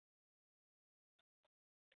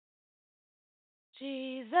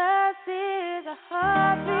Jesus is a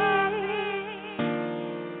heartbeat,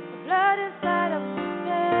 the blood inside of my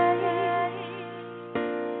veins,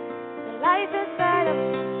 the life inside of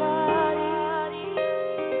my body,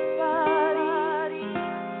 body,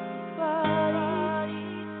 body,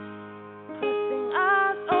 crossing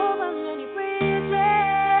us over many bridges.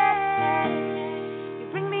 You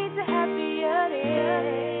bring me to happier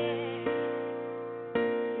days.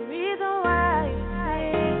 The reason why you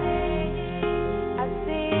I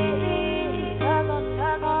see love on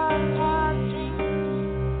the heartstring.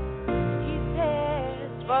 He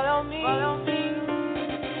says, follow me,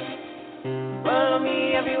 follow me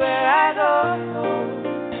everywhere I go.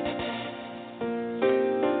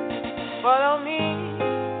 Follow me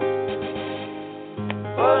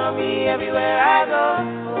everywhere I go.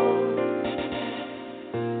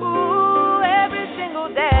 Ooh, every single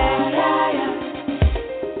day.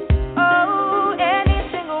 Oh, any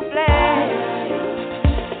single place.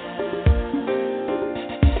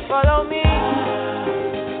 Follow me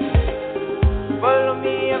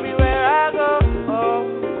everywhere I go. Oh,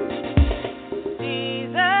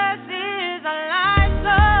 Jesus is a life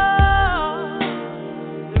source,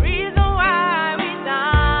 the reason why we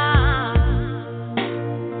dance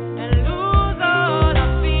and lose all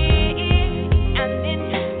our fear and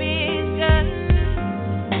inhibition.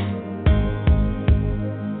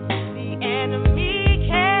 The enemy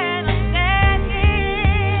cannot stand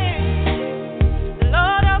here. The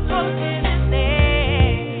Lord of hosts is his name.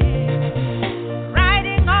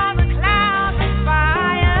 Riding on the clouds of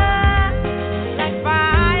fire, like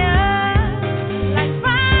fire, like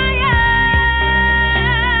fire.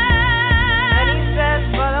 And he says,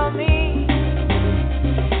 follow me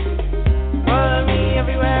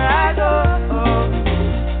everywhere I go.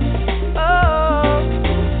 Oh,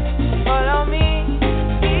 follow me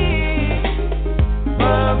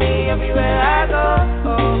everywhere I go.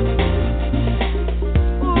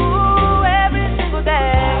 Ooh, every single day.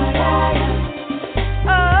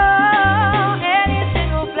 Oh, any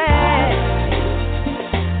single place.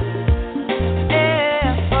 Yeah,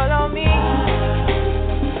 follow me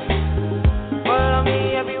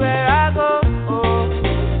everywhere I go.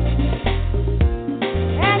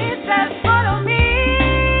 And he says, follow me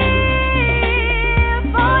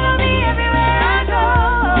everywhere I go.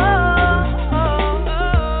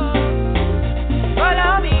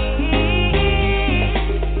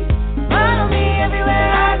 Follow me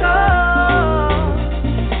everywhere I go.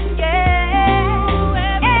 Yeah,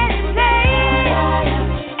 any place,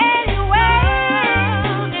 anywhere.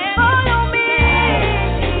 Follow me.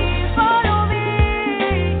 Follow me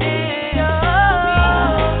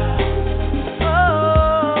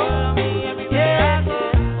everywhere I go.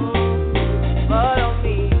 Follow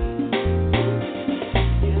me.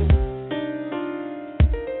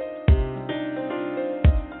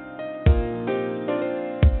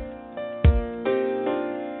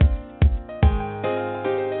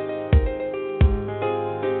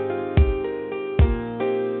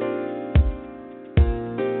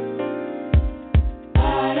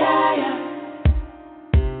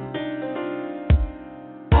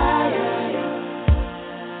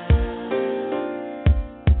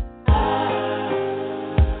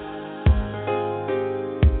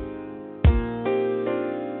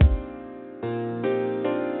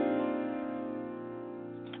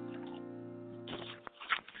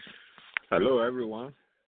 Hello, everyone.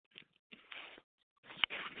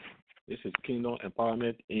 This is Kingdom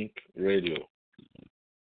Empowerment Inc. Radio,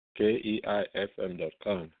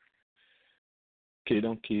 KEIFM.com,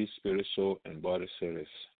 Kingdom Keys Spirit, Soul, and Body Series.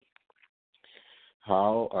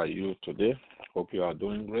 How are you today? Hope you are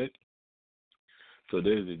doing great.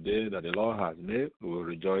 Today is the day that the Lord has made. We will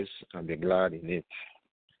rejoice and be glad in it.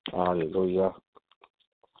 Hallelujah.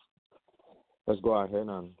 Let's go ahead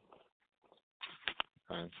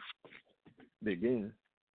and begin.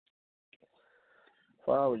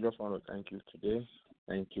 Father, we just want to thank you today.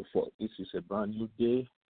 Thank you for this is a brand new day.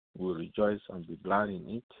 We rejoice and be glad in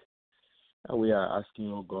it. And we are asking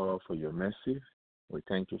you, God, for your mercy. We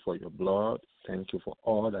thank you for your blood. Thank you for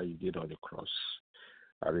all that you did on the cross.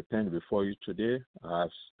 I repent before you today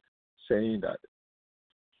as saying that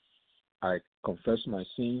I confess my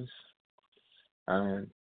sins and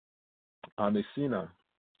I'm a sinner.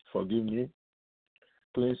 Forgive me,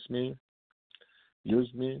 cleanse me,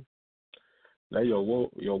 use me. Let your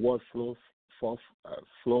word flow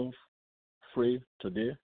free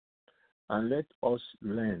today, and let us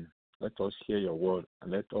learn. Let us hear your word,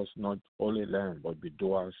 and let us not only learn but be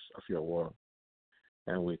doers of your word.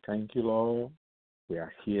 And we thank you, Lord. We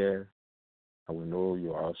are here, and we know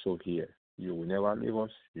you are also here. You will never leave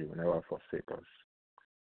us. You will never forsake us.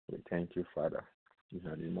 We thank you, Father. In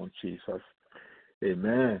the name of Jesus.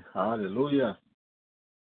 Amen. Hallelujah.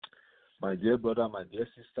 My dear brother, my dear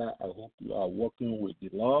sister, I hope you are walking with the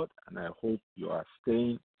Lord, and I hope you are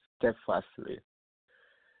staying steadfastly.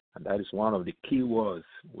 And that is one of the key words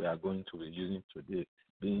we are going to be using today,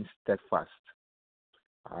 being steadfast.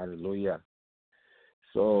 Hallelujah.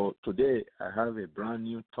 So today I have a brand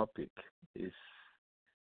new topic. It's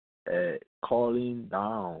calling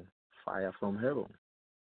down fire from heaven.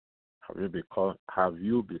 Have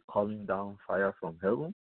you been calling down fire from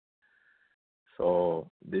heaven? So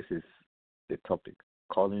this is the topic,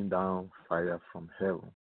 calling down fire from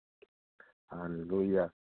heaven.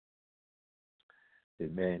 Hallelujah.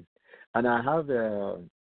 Amen. And I have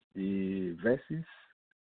the verses.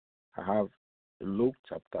 I have Luke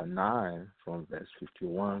chapter 9 from verse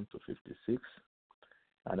 51 to 56.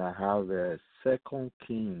 And I have 2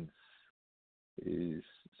 Kings, is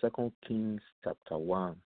 2 Kings chapter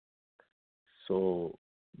 1. So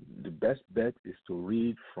the best bet is to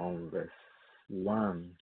read from verse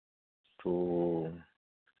 1 to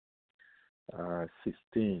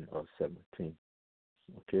 16 or 17.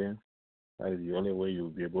 Okay? That is the only way you'll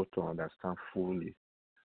be able to understand fully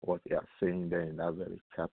what they are saying there in that very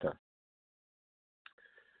chapter.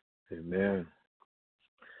 Amen.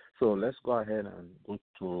 So let's go ahead and go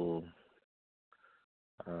to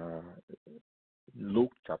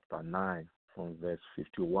Luke chapter 9 from verse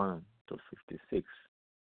 51 to 56.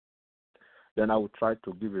 Then I will try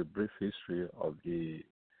to give a brief history of these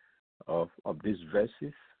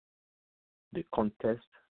verses, the context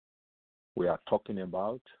we are talking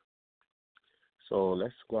about. So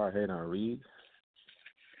let's go ahead and read.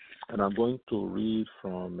 And I'm going to read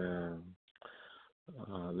from,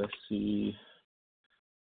 let's see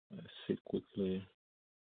quickly.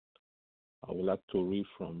 I would like to read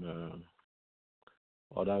from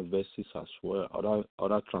other verses as well,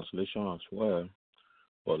 other translations as well.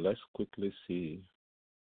 But let's quickly see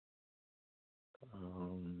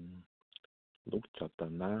Luke chapter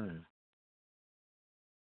 9.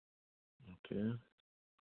 Okay.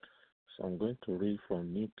 So I'm going to read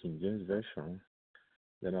from New King James Version.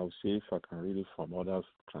 Then I'll see if I can read it from other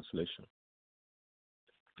translations.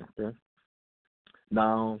 Okay.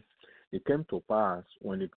 Now, it came to pass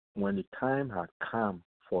when the time had come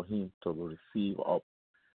for him to receive up,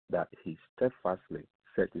 that he steadfastly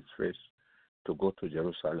set his face to go to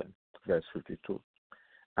Jerusalem, verse 52,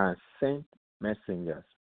 and sent messengers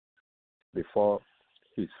before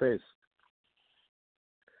his face.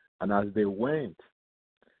 And as they went,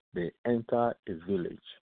 they entered a village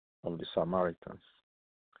of the Samaritans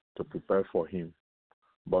to prepare for him.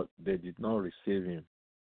 But they did not receive him,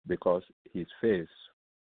 because his face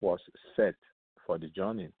was set for the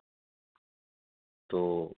journey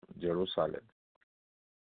to Jerusalem.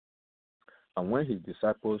 And when his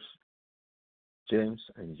disciples, James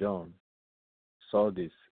and John, saw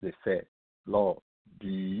this, they said, Lord, do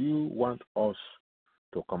you want us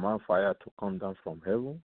to command fire to come down from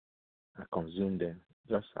heaven and consume them,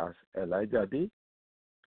 just as Elijah did?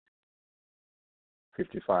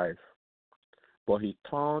 55. But he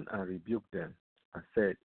turned and rebuked them and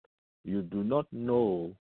said, you do not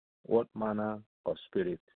know what manner of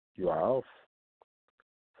spirit you are of.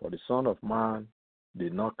 For the Son of Man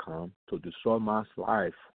did not come to destroy man's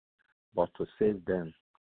life, but to save them.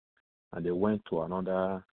 And they went to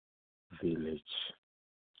another village.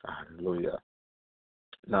 Hallelujah.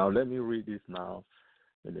 Now let me read this now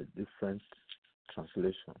in a different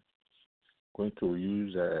translation. I'm going to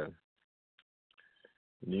use a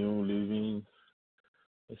New Living.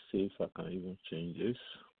 Let's see if I can even change this.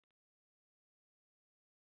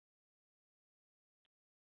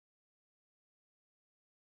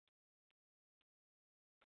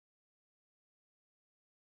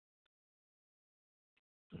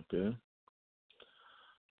 Okay.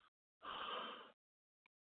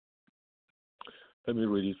 Let me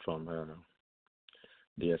read it from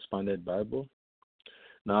the Expanded Bible.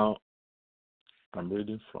 Now, I'm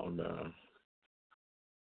reading from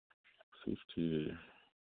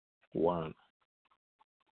 51.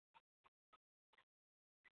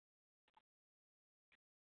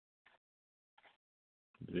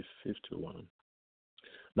 This 51.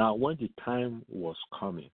 Now, when the time was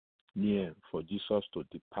coming near for Jesus to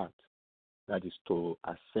depart, that is to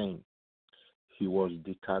ascend, he was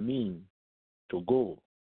determined to go.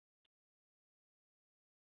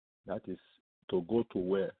 That is to go to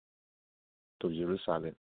where? To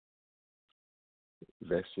Jerusalem.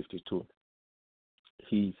 Verse 52.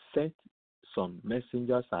 He sent some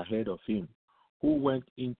messengers ahead of him who went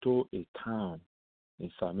into a town in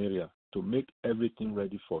Samaria to make everything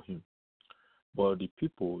ready for him. But the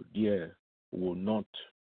people there would not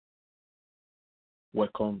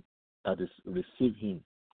welcome, that is, receive him,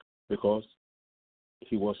 because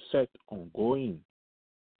he was set on going,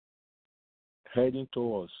 heading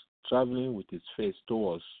towards, traveling with his face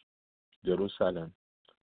towards Jerusalem.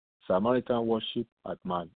 Samaritan worship at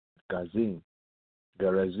Mount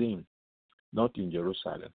Gerizim, not in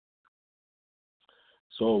Jerusalem.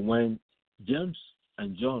 So when James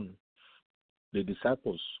and John, the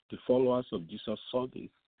disciples, the followers of Jesus, saw this,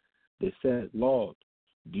 they said, Lord,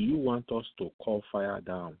 do you want us to call fire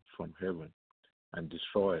down from heaven and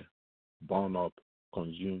destroy, burn up,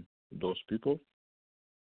 consume those people?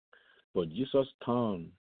 But Jesus turned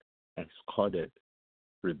and scolded,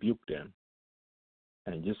 rebuked them.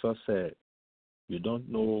 And Jesus said, you don't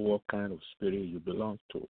know what kind of spirit you belong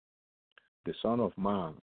to. The Son of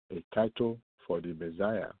Man, a title for the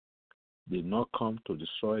Messiah, did not come to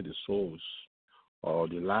destroy the souls or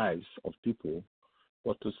the lives of people,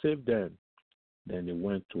 but to save them. Then they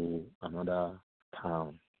went to another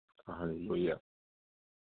town. Hallelujah.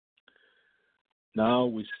 Now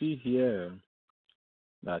we see here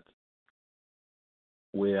that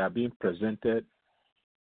we are being presented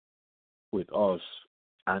with us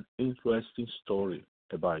an interesting story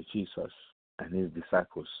about Jesus and his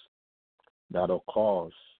disciples that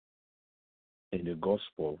occurs in the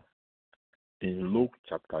Gospel in Luke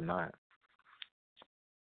chapter 9.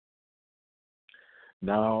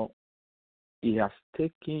 Now, he has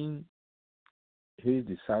taken his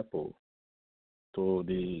disciple to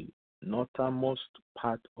the northernmost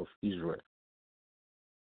part of Israel,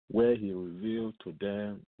 where he revealed to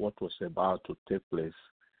them what was about to take place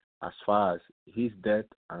as far as his death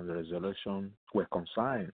and resurrection were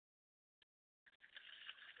concerned.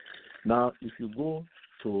 Now, if you go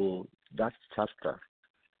to that chapter,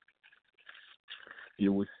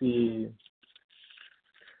 you will see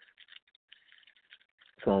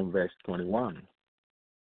from verse 21.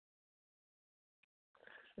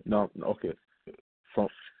 No, okay. From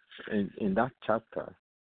in that chapter,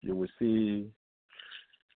 you will see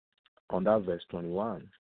on that verse 21,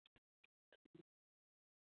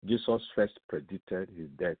 Jesus first predicted his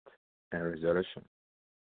death and resurrection.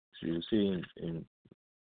 So you see in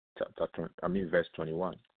verse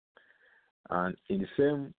 21. And in the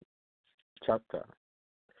same chapter,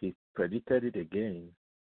 he predicted it again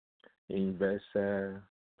in verse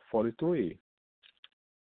 43.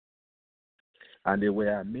 And they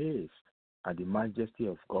were amazed at the majesty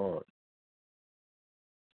of God.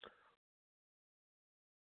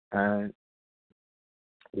 And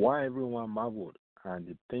while everyone marveled at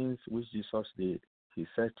the things which Jesus did, he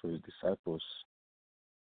said to his disciples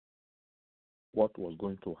what was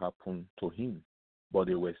going to happen to him. But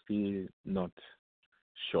they were still not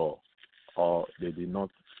sure, or they did not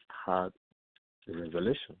have the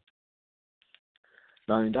revelation.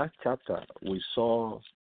 Now, in that chapter, we saw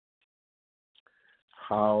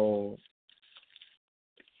how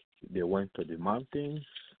they went to the mountains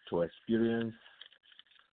to experience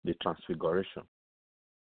the transfiguration.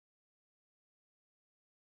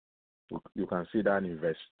 You can see that in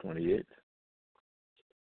verse 28.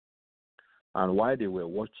 And while they were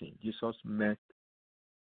watching, Jesus met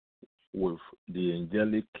with the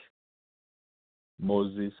angelic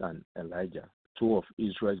Moses and Elijah, two of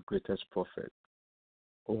Israel's greatest prophets,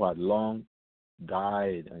 who had long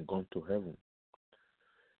died and gone to heaven.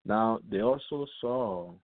 Now, they also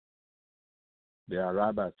saw their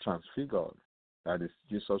rabbi transfigured, that is,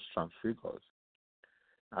 Jesus transfigured,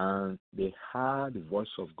 and they heard the voice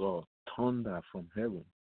of God thunder from heaven.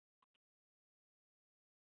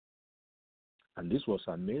 And this was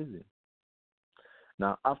amazing.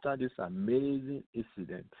 Now, after this amazing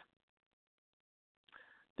incident,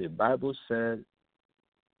 the Bible said,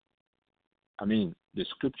 the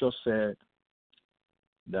scripture said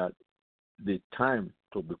that the time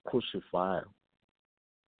to be crucified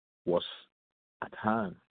was at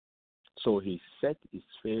hand. So he set his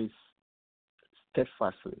face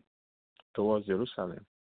steadfastly towards Jerusalem.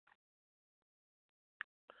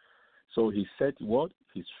 So he set what?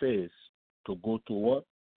 His face to go to what?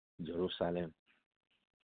 Jerusalem.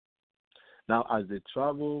 Now, as they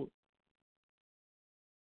travel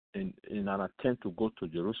in an attempt to go to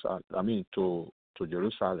Jerusalem, to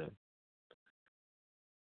Jerusalem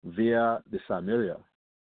via the Samaria.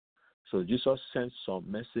 So Jesus sent some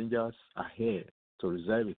messengers ahead to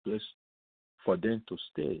reserve a place for them to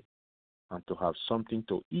stay and to have something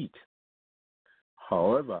to eat.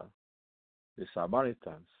 However, the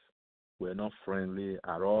Samaritans were not friendly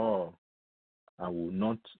at all and would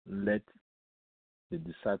not let the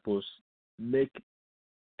disciples make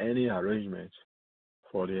any arrangement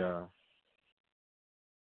for their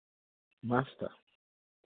master.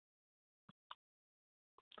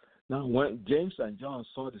 Now, when James and John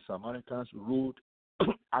saw the Samaritans' rude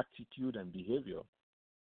attitude and behavior,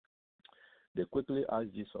 they quickly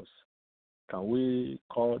asked Jesus, "Can we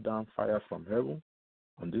call down fire from heaven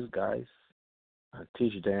on these guys and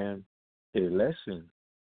teach them a lesson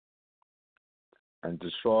and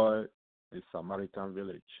destroy the Samaritan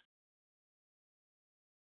village?"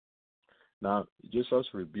 Now, Jesus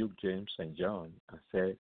rebuked James and John and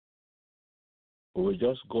said, "We will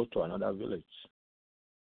just go to another village."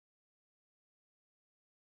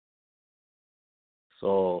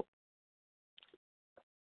 So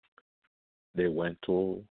they went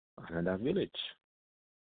to another village.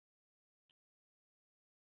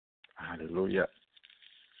 Hallelujah.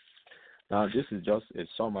 Now, this is just a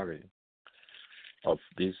summary of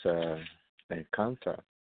this encounter.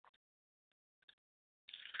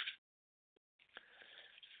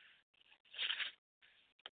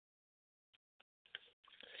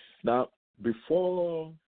 Now,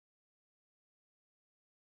 before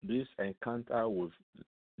this encounter with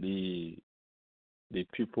the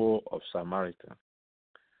people of Samaria,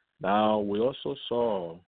 now we also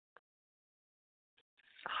saw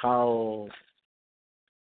how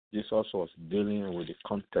Jesus was dealing with the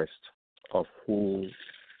context of who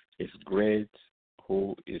is great,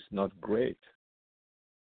 who is not great.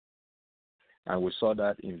 And we saw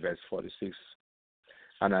that in verse 46.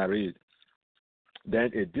 And I read,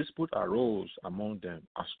 "Then a dispute arose among them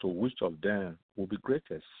as to which of them would be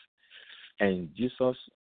greatest. And Jesus,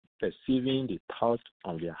 perceiving the thought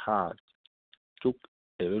on their heart, took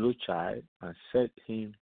a little child and set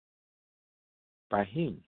him by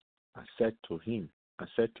him, and said to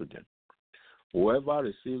them, Whoever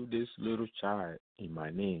receives this little child in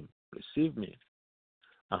my name, receive me.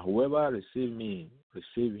 And whoever receives me,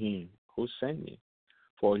 receive him who sent me.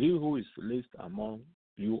 For he who is least among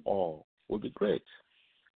you all will be great."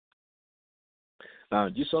 Now,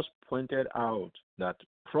 Jesus pointed out that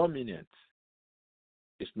prominence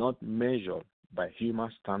is not measured by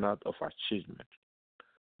human standard of achievement,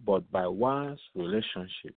 but by one's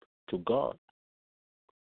relationship to God.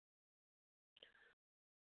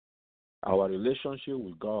 Our relationship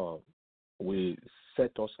with God will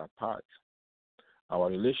set us apart.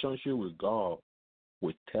 Our relationship with God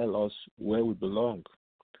will tell us where we belong.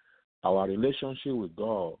 Our relationship with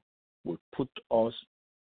God will put us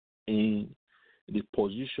in the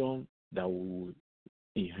position that we will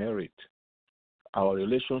inherit. Our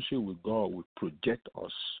relationship with God will project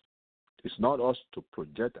us. It's not us to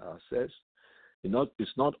project ourselves.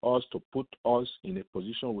 It's not us to put us in a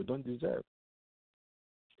position we don't deserve.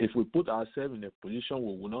 If we put ourselves in a position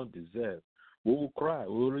we will not deserve, we will cry,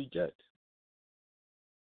 we will reject.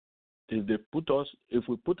 If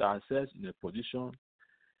we put ourselves in a position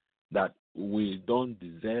that we don't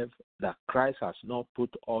deserve, that Christ has not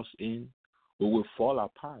put us in, we will fall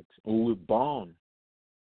apart. We will burn.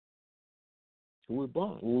 We will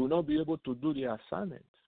burn. We will not be able to do the assignment.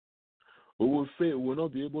 We will fail. We will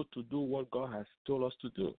not be able to do what God has told us to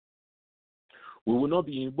do. We will not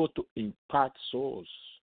be able to impart souls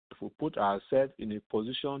if we put ourselves in a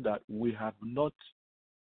position that we have not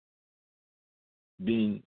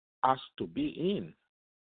been asked to be in.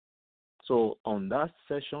 So on that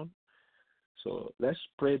session, let's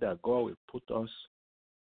pray that God will put us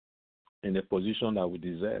in a position that we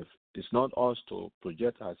deserve. It's not us to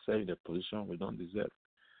project ourselves in a position we don't deserve.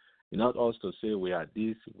 It's not us to say we are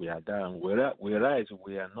this, we are that, and whereas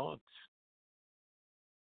we are not.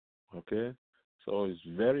 Okay? So it's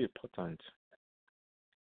very important.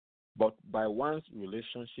 But by one's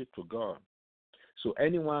relationship to God. So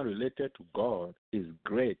anyone related to God is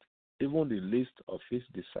great, even the least of his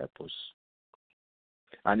disciples.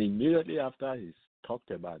 And immediately after he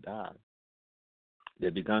talked about that, they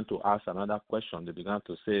began to ask another question. They began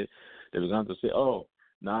to say, "Oh,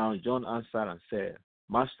 now John answered and said,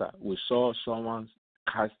 Master, we saw someone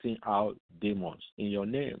casting out demons in your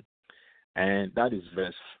name." And that is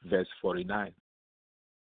verse 49.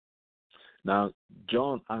 Now,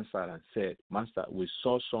 John answered and said, "Master, we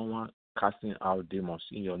saw someone casting out demons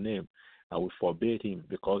in your name, and we forbade him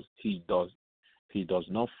because he does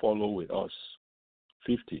not follow with us."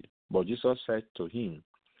 50. But Jesus said to him,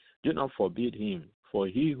 "Do not forbid him, for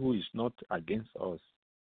he who is not against us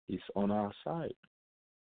is on our side."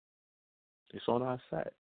 It's on our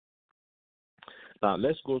side. Now,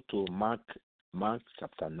 let's go to Mark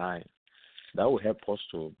chapter 9. That will help us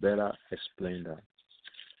to better explain that.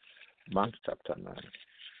 Mark chapter 9.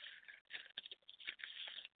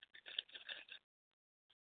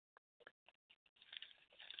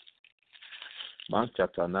 Mark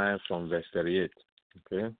chapter 9 from verse 38.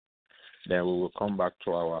 Okay? Then we will come back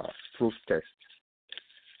to our proof text.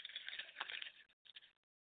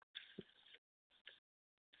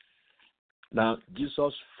 Now,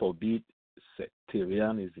 Jesus forbid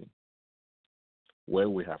sectarianism, where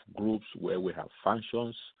we have groups, where we have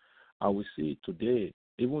functions, and we see today,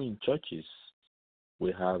 even in churches,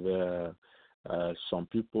 we have some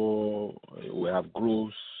people, we have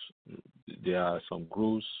groups, there are some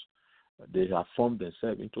groups, they have formed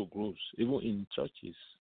themselves into groups, even in churches,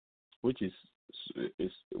 which is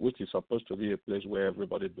supposed to be a place where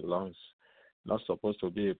everybody belongs, not supposed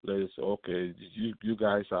to be a place. Okay, you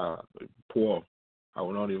guys are poor, I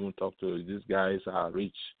will not even talk to you. These guys are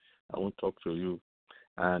rich, I won't talk to you.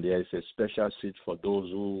 And there is a special seat for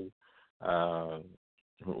those who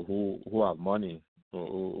have money,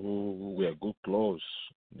 who wear good clothes.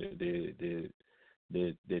 They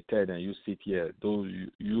tell them, you sit here. Those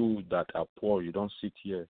you that are poor, you don't sit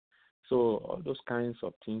here. So all those kinds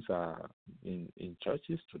of things are in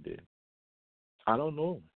churches today. I don't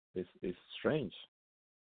know. It's strange.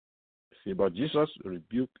 See, but Jesus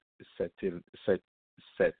rebuked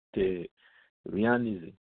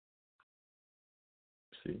sectarianism.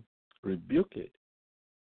 See, rebuke it.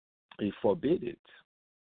 He forbade it.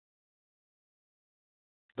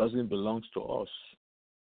 Doesn't belong to us.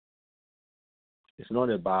 It's not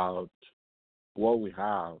about what we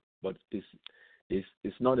have, but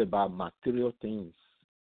it's not about material things.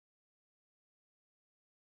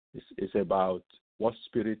 It's about what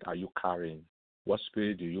spirit are you carrying? What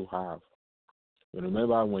spirit do you have? And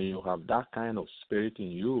remember, when you have that kind of spirit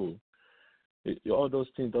in you, all those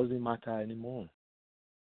things doesn't matter anymore.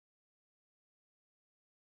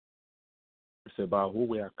 It's about who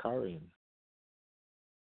we are carrying.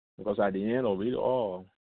 Because at the end of it all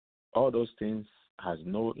those things has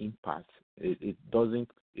no impact. It doesn't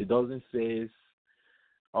say,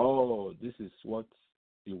 oh, this is what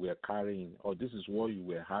you were carrying, or this is what you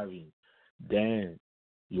were having, then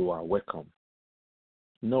you are welcome.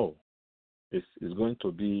 No, it's going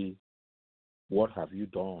to be, what have you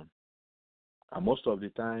done? And most of the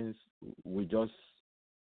times we just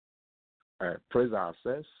praise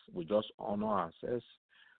ourselves, we just honor ourselves,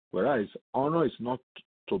 whereas honor is not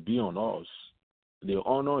to be on us. The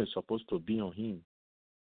honor is supposed to be on him.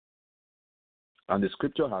 And the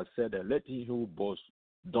scripture has said that let him who boasts,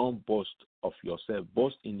 don't boast of yourself,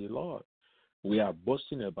 boast in the Lord. We are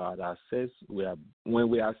boasting about ourselves. When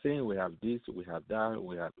we are saying we have this, we have that,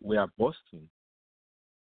 we are boasting.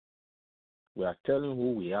 We are telling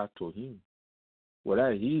who we are to him.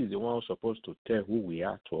 Whereas he is the one who's supposed to tell who we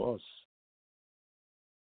are to us.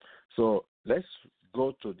 So let's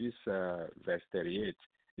go to this verse 38.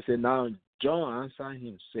 He said, now John answered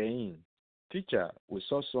him, saying, Teacher, we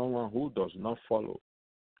saw someone who does not follow.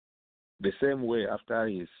 The same way after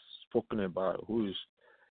he's spoken about who is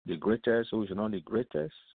the greatest, who is not the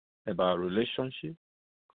greatest, about relationship.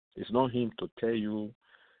 It's not him to tell you,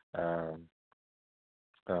 to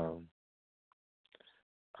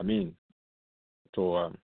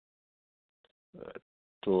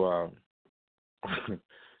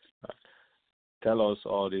tell us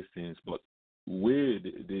all these things, but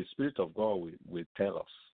the Spirit of God will tell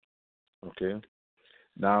us. Okay?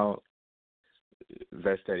 Now,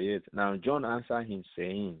 verse 38. Now John answered him,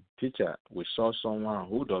 saying, Teacher, we saw someone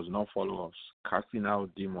who does not follow us, casting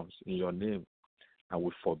out demons in your name, and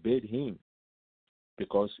we forbade him,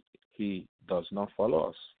 because he does not follow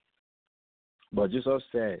us. But Jesus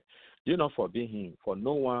said, do not forbid him, for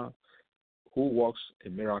no one who works a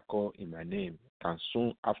miracle in my name can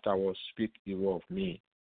soon afterwards speak evil of me.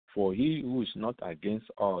 For he who is not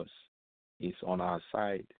against us is on our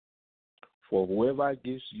side. For whoever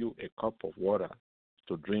gives you a cup of water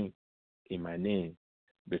to drink in my name,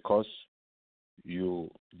 because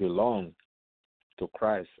you belong to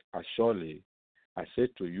Christ, surely I say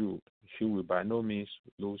to you, he will by no means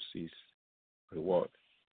lose his reward.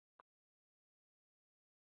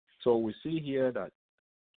 So we see here that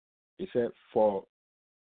he said,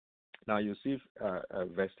 now you see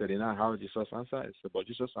verse 39, how Jesus answered. But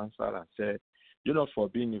Jesus answered and said, do not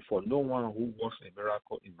forbid me, for no one who works a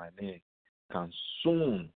miracle in my name can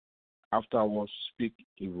soon afterwards speak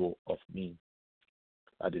evil of me.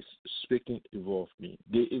 That is, speaking evil of me.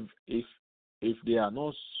 If they are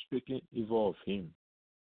not speaking evil of him,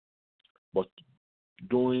 but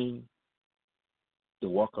doing the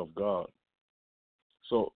work of God,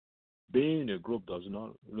 so being in a group does not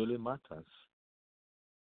really matter.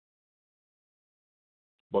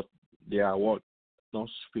 But they are what? Not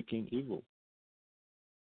speaking evil.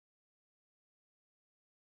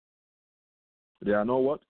 They are not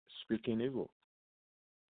what? Speaking evil.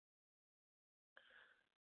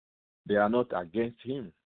 They are not against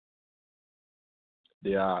him.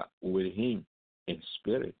 They are with him in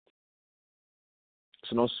spirit.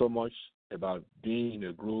 It's not so much about being in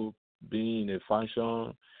a group, being in a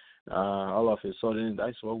function, all of a sudden,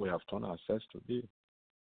 that's what we have turned ourselves to be.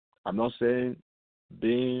 I'm not saying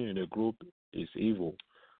being in a group is evil,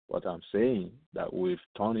 but I'm saying that we've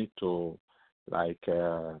turned it to like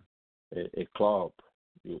a club.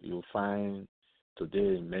 You find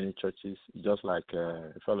today in many churches, just like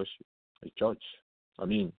a fellowship, a church. I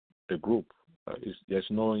mean, a group. There's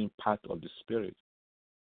no impact of the Spirit.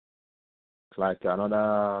 It's like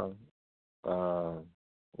another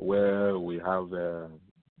where we have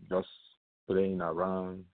just playing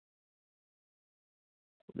around,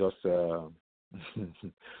 just a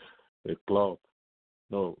club.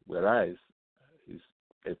 No, whereas it's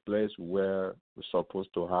a place where we're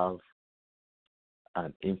supposed to have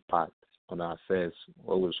an impact on ourselves,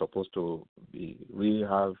 where we're supposed to be really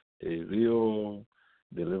have a real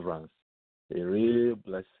deliverance, a real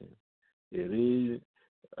blessing, a real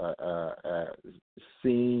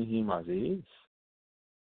seeing Him as He is.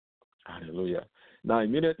 Hallelujah. Now,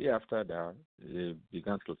 immediately after that, they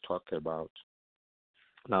began to talk about.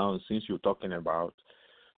 Now, since you're talking about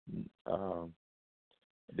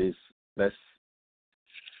this, let's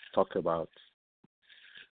talk about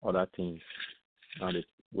other things. Now,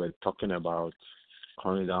 we're talking about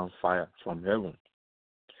coming down fire from heaven.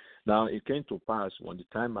 Now, it came to pass when the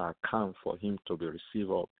time had come for him to be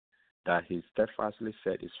received up, that he steadfastly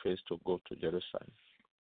set his face to go to Jerusalem.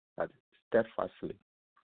 That steadfastly.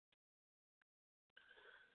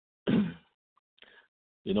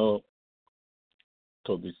 You know,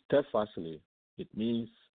 to be steadfastly, it means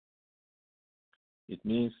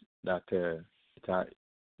that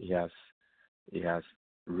he has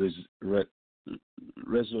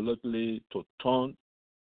resolutely to turn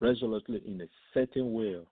resolutely in a certain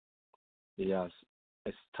way. He has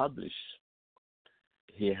established.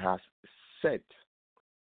 He has set.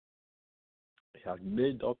 He has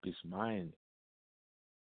made up his mind.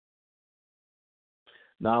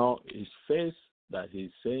 Now, his face that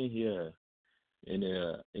he's saying here in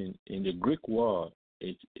the Greek word,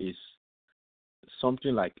 it is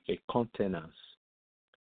something like a countenance,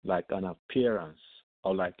 like an appearance,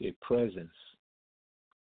 or like a presence.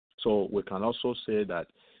 So we can also say that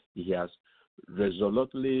he has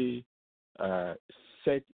resolutely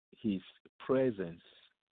set his presence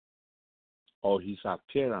or his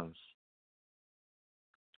appearance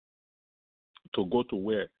to go to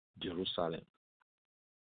where? Jerusalem.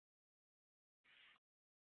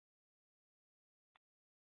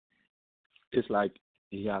 It's like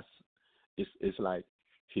it's like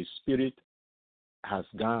his spirit has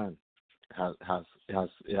gone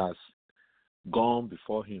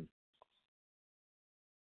before him.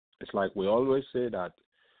 It's like we always say that,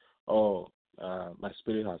 my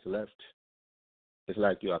spirit has left. It's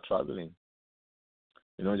like you are traveling.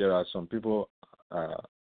 You know, there are some people,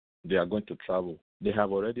 they are going to travel. They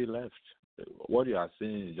have already left. What you are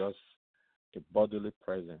seeing is just a bodily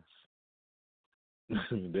presence.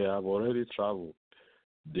 They have already traveled.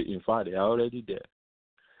 In fact, they are already there.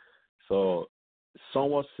 So,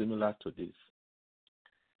 somewhat similar to this.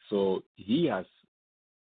 So, he has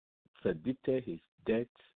predicted his death,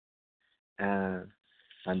 and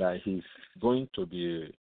that he's going to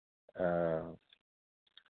be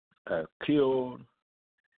killed,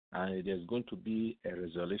 and there's going to be a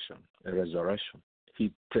resurrection.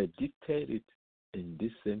 He predicted it in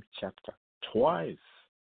this same chapter twice.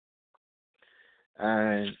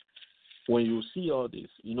 And when you see all this,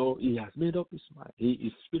 you know, he has made up his mind.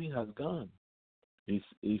 His spirit has gone.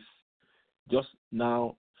 He's just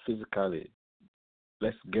now physically,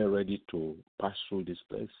 let's get ready to pass through this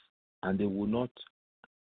place. And they will not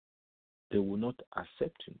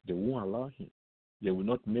accept him. They won't allow him. They will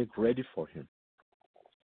not make ready for him.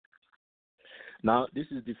 Now,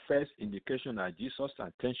 this is the first indication that Jesus'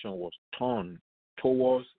 attention was turned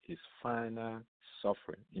towards his final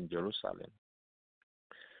suffering in Jerusalem.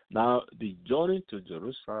 Now, the journey to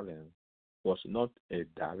Jerusalem was not a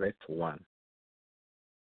direct one.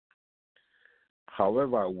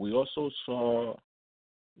 However, we also saw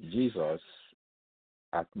Jesus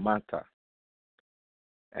at Martha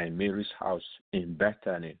and Mary's house in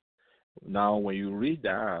Bethany. Now, when you read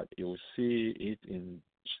that, you will see it in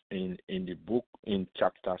the book in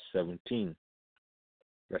chapter 17,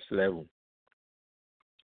 verse 11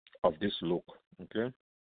 of this Luke. Okay.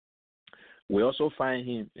 We also find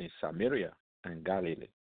him in Samaria and Galilee.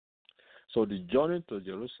 So the journey to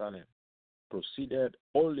Jerusalem proceeded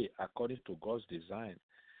only according to God's design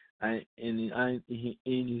and in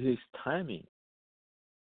his timing.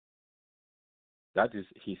 That is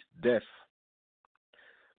his death.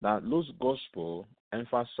 Now, Luke's gospel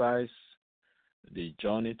emphasized the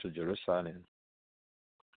journey to Jerusalem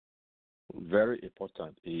Very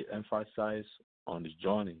important. He emphasized on the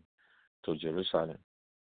journey to Jerusalem.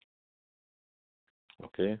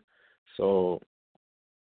 Okay, so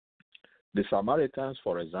the Samaritans,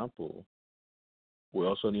 for example, we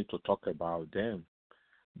also need to talk about them.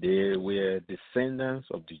 They were descendants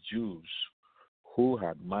of the Jews who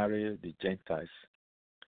had married the Gentiles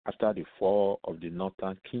after the fall of the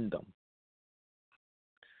northern kingdom.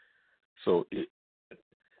 So, we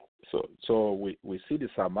see the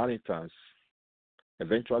Samaritans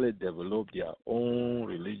eventually develop their own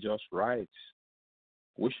religious rites,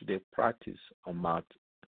 which they practice on Mount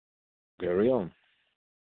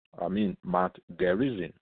Mount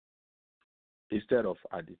Gerizim, instead of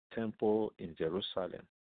at the temple in Jerusalem.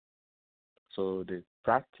 So they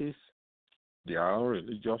practice their own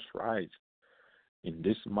religious rites in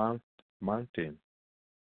this mountain.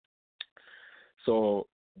 So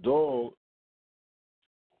though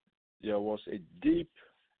there was a deep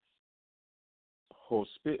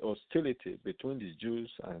hostility between the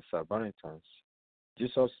Jews and Samaritans,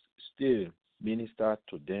 Jesus still ministered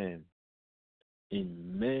to them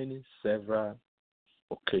in several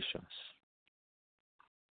occasions.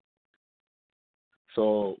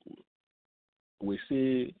 So we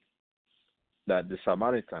see that the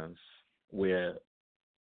Samaritans were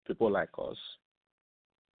people like us,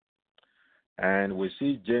 and we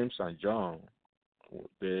see James and John.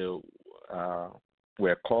 They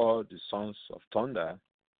were called the sons of thunder,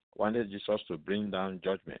 wanted Jesus to bring down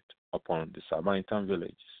judgment upon the Samaritan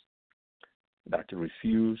villages that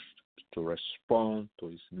refused to respond to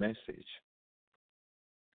his message.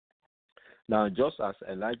 Now, just as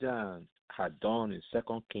Elijah had done in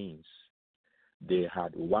 2 Kings, they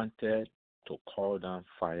had wanted to call down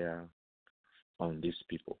fire on these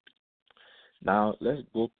people. Now, let's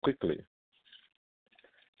go quickly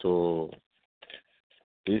to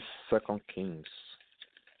this 2 Kings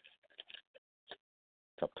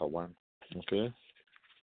chapter 1. Okay?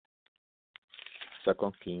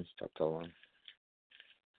 2 Kings chapter 1.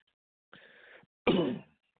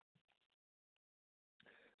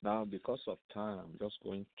 Now, because of time, I'm just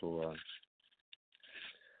going to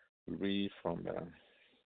read from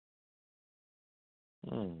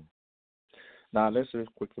Now, let's read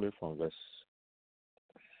quickly from verse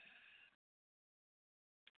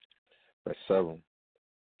 7.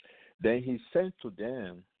 Then he said to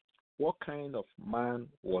them, "What kind of man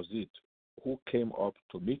was it who came up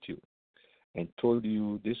to meet you and told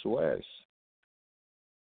you these words?"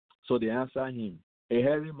 So they answered him, "A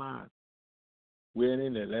hairy man,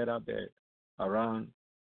 wearing a leather bag around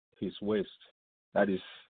his waist." That is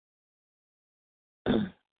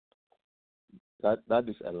that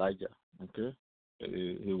is Elijah. Okay,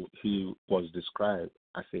 he was described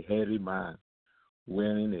as a hairy man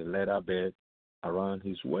wearing a leather bag around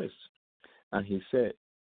his waist, and he said,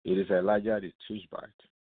 "It is Elijah the Tishbite."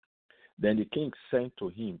 Then the king sent to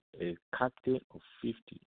him a captain of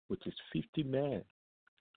 50, which is 50 men.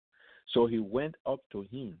 So he went up to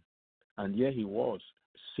him, and here he was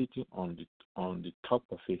sitting on the top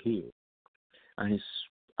of a hill, and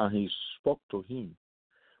he spoke to him,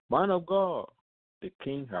 "Man of God, the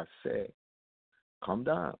king has said, come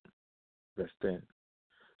down." Verse 10.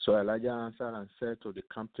 So Elijah answered and said to the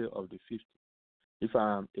captain of the 50, "If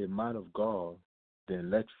I am a man of God,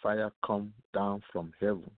 then let fire come down from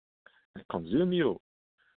heaven and consume you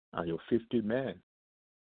and your 50 men."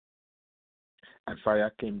 And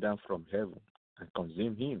fire came down from heaven and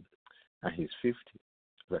consumed him and his 50.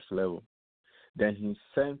 Verse 11. Then he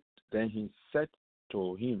said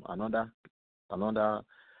to him another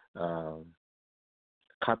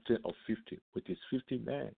captain of 50 with his 50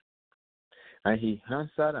 men. And he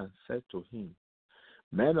answered and said to him,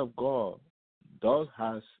 "Men of God, thus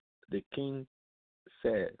has the king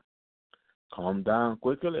said, come down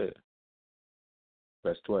quickly."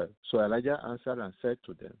 Verse 12. So Elijah answered and said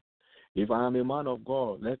to them, "If I am a man of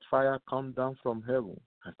God, let fire come down from heaven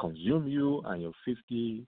and consume you and your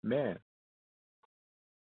 50 men."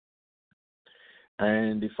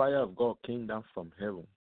 And the fire of God came down from heaven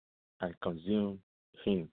and consumed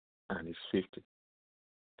him and his 50.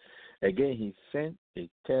 Again, he sent a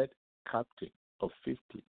third captain of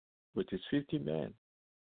 50 with his 50 men.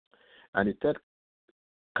 And the third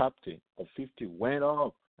captain of 50 went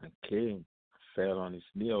up and came, fell on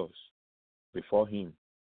his knees before him,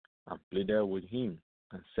 and pleaded with him,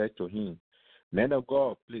 and said to him, "Men of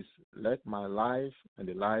God, please let my life and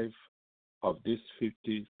the life of this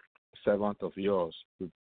 50 servant of yours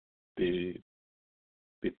be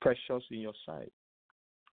precious in your sight.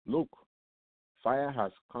 Look, fire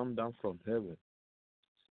has come down from heaven."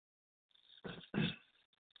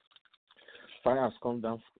 Fire has come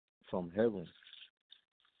down from heaven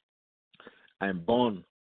and burn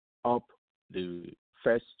up the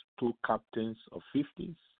first two captains of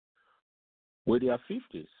 50s with their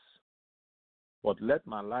 50s. But let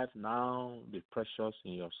my life now be precious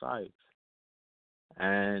in your sight.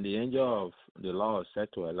 And the angel of the Lord said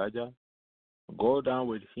to Elijah, go down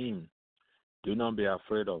with him. Do not be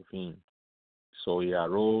afraid of him. So he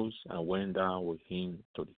arose and went down with him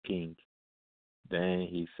to the king. Then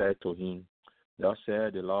he said to him, thus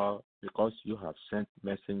said the Lord, because you have sent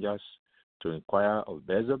messengers to inquire of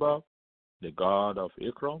Beelzebub, the god of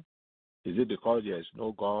Ekron, is it because there is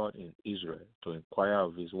no God in Israel to inquire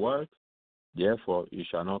of his word? Therefore you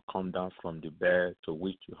shall not come down from the bed to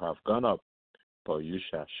which you have gone up, but you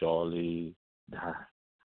shall surely die.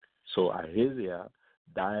 So Ahaziah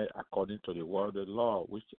died according to the word of the Lord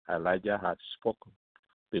which Elijah had spoken.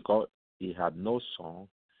 Because he had no son,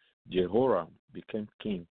 Jehoram became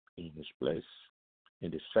king in his place.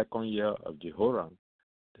 In the second year of Jehoram,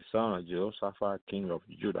 the son of Jehoshaphat, king of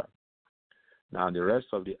Judah. Now the rest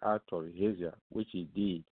of the act of Ahaziah, which he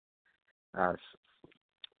did, are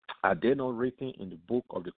they not written in the book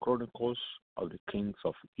of the Chronicles of the kings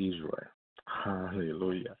of Israel?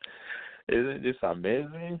 Hallelujah. Isn't this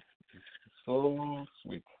amazing? It's so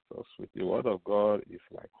sweet, so sweet. The word of God is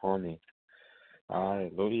like honey.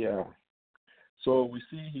 Hallelujah. So we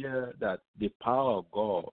see here that the power of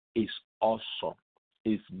God is awesome,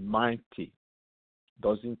 is mighty,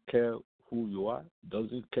 doesn't care who you are,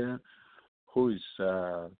 doesn't care who is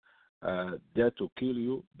there to kill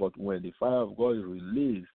you, but when the fire of God is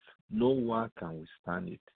released, no one can withstand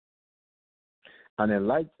it. And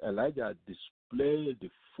Elijah displayed the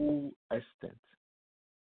full extent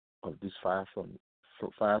of this fire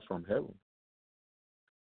from heaven.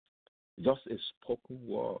 Just a spoken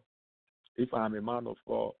word. If I am a man of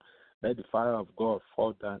God, let the fire of God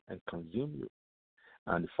fall down and consume you.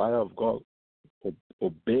 And the fire of God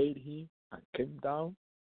obeyed him and came down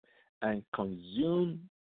and consumed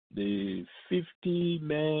the 50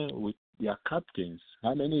 men with their captains.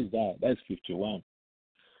 How many is that? That's 51.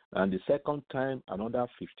 And the second time, another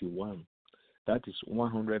 51. That is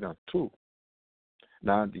 102.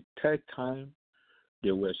 Now, the third time,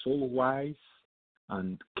 they were so wise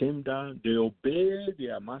and came down. They obeyed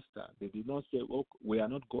their master. They did not say, "Oh, we are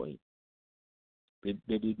not going." They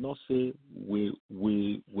did not say, "We've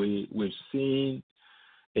seen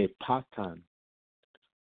a pattern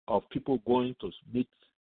of people going to meet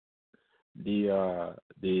the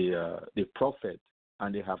prophet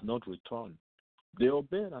and they have not returned." They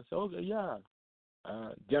obeyed and said, "Okay, yeah,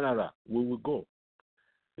 general, we will go."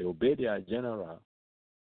 They obeyed their general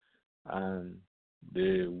and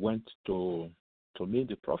they went to meet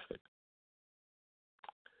the prophet.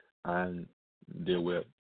 And they were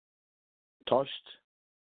touched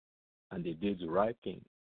and they did the right thing.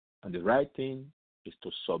 And the right thing is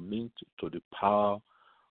to submit to the power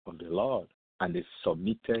of the Lord. And they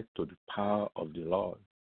submitted to the power of the Lord.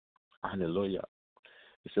 Hallelujah.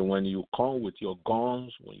 He said, when you come with your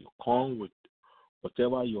guns, when you come with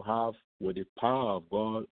whatever you have with the power of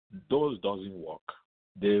God, those doesn't work.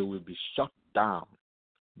 They will be shut down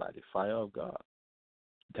by the fire of God.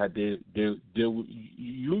 That you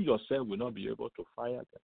yourself will not be able to fire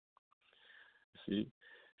them. See?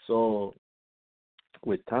 So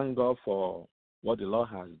we thank God for what the Lord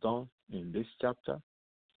has done in this chapter,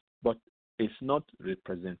 but it's not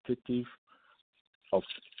representative of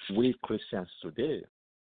we Christians today.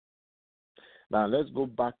 Now let's go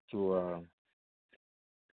back to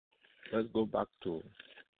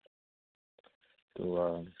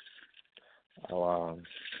our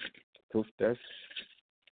proof text.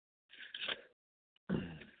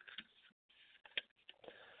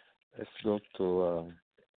 Let's go to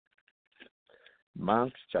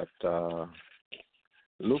Luke chapter.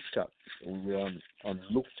 We are on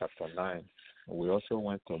Luke chapter 9. We also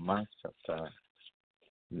went to Mark chapter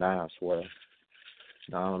 9 as well.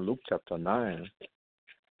 Now Luke chapter 9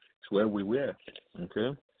 is where we were.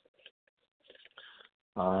 Okay.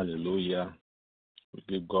 Hallelujah. We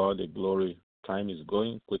give God the glory. Time is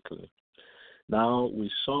going quickly. Now we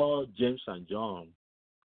saw James and John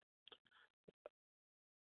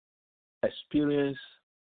experience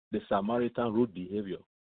the Samaritan rude behavior.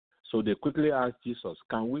 So they quickly asked Jesus,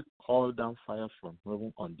 can we call down fire from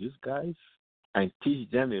heaven on these guys and teach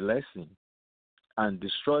them a lesson and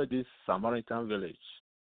destroy this Samaritan village?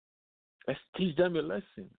 Let's teach them a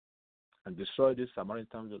lesson and destroy this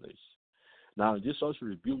Samaritan village. Now Jesus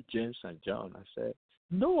rebuked James and John and said,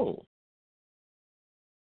 no.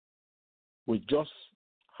 We just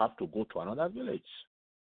have to go to another village.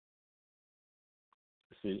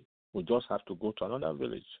 See, we just have to go to another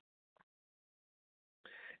village.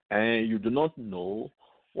 And you do not know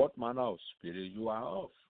what manner of spirit you are of.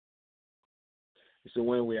 You see,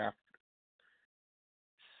 when we are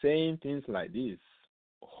saying things like this,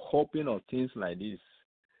 hoping on things like this,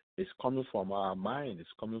 it's coming from our mind, it's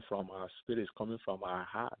coming from our spirit, it's coming from our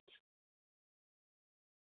heart.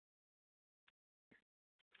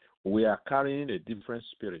 We are carrying a different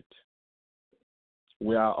spirit.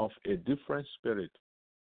 We are of a different spirit.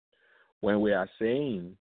 When we are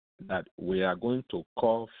saying that we are going to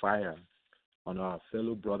call fire on our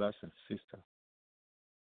fellow brothers and sisters,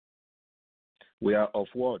 we are of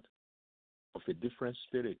what? Of a different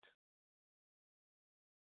spirit.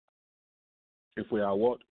 If we are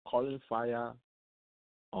what? Calling fire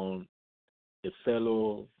on a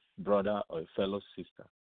fellow brother or a fellow sister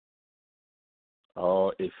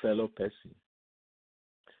or a fellow person,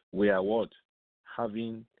 we are what?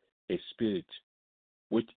 Having a spirit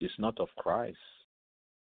which is not of Christ.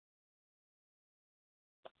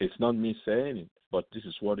 It's not me saying it, but this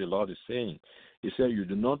is what the Lord is saying. He said, you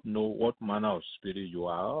do not know what manner of spirit you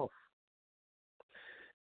are of.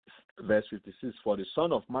 Verse 56, for the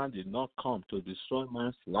Son of Man did not come to destroy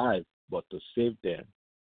man's life, but to save them.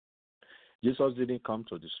 Jesus didn't come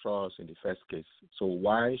to destroy us in the first case. So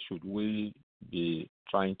why should we be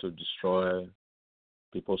trying to destroy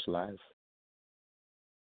people's lives?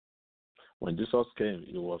 When Jesus came,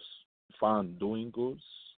 he was found doing good.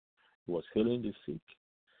 He was healing the sick.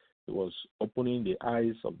 He was opening the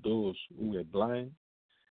eyes of those who were blind,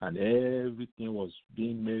 and everything was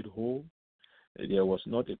being made whole. There was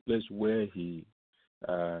not a place where he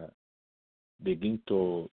began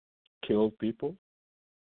to kill people.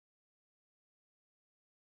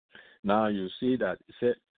 Now you see that he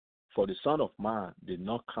said, for the Son of Man did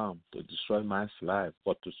not come to destroy man's life,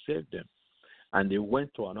 but to save them. And they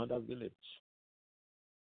went to another village.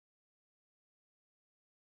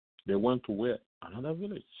 They went to where? Another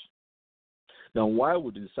village. Now, why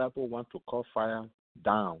would the disciple want to call fire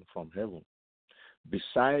down from heaven?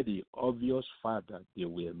 Beside the obvious fact that they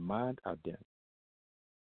were mad at them.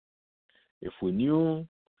 If we knew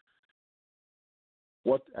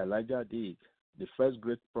what Elijah did, the first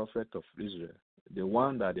great prophet of Israel, the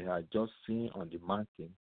one that they had just seen on the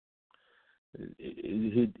mountain,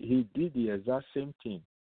 he did the exact same thing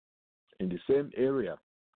in the same area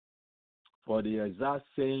for the exact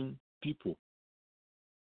same people.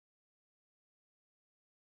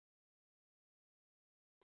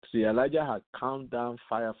 See, Elijah had come down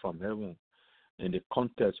fire from heaven in the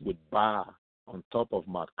contest with Baal on top of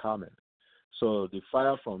Mount Carmel. So the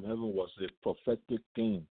fire from heaven was a prophetic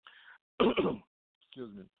thing.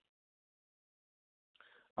 Excuse me.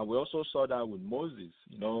 And we also saw that with Moses.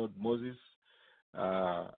 You know, Moses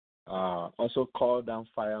also called down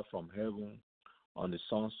fire from heaven on the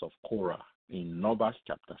sons of Korah in Numbers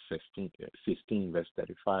chapter 16 verse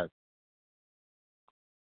 35.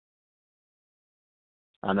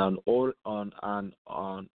 And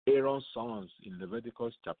on Aaron's sons in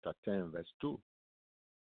Leviticus chapter 10 verse 2.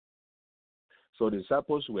 So the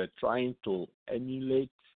disciples were trying to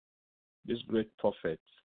emulate this great prophet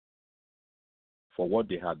for what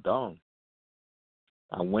they had done.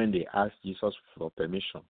 And when they asked Jesus for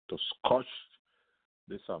permission to scourge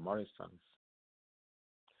the Samaritans,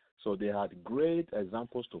 so they had great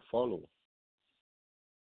examples to follow.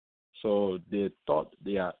 So they thought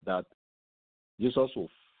that Jesus would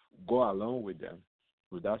go along with them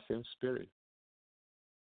with that same spirit.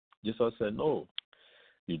 Jesus said, no,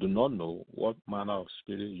 you do not know what manner of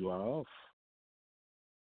spirit you are of.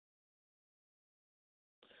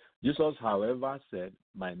 Jesus, however, said,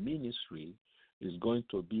 my ministry is going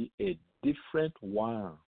to be a different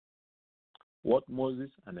one. What Moses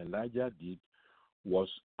and Elijah did was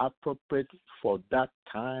appropriate for that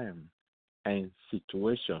time and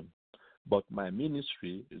situation. But my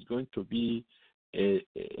ministry is going to be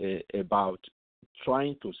about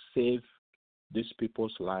trying to save these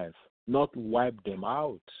people's life, not wipe them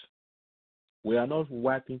out. We are not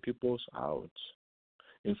wiping people out.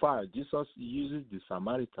 In fact, Jesus uses the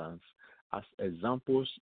Samaritans as examples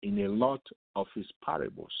in a lot of his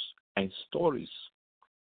parables and stories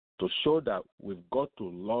to show that we've got to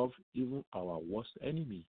love even our worst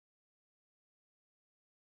enemy.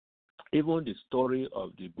 Even the story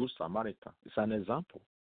of the Good Samaritan is an example.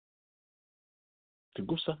 The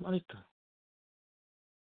Good Samaritan.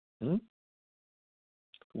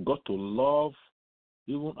 We've got to love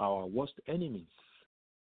even our worst enemies.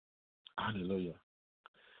 Hallelujah.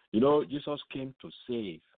 You know, Jesus came to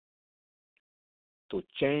save, to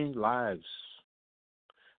change lives,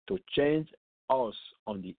 to change us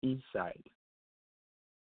on the inside.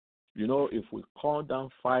 You know, if we call down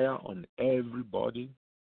fire on everybody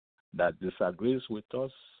that disagrees with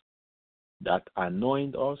us, that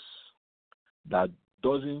anoint us, that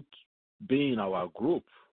doesn't be in our group.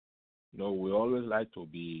 We always like to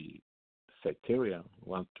be sectarian,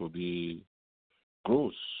 want to be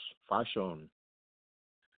gross, fashion,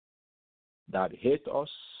 that hate us,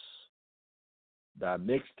 that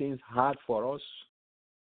makes things hard for us.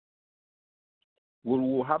 We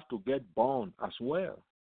will have to get burned as well.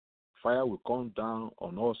 Fire will come down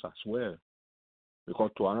on us as well.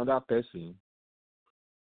 Because to another person,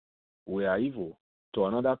 we are evil. To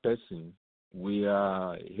another person, we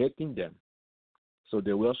are hating them. So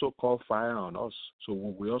they will also call fire on us. So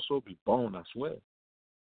we will also be burned as well.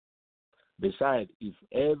 Besides, if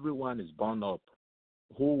everyone is burned up,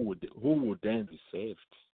 who would then be saved?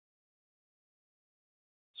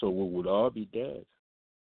 So we would all be dead.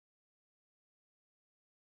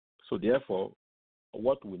 So therefore,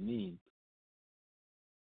 what we need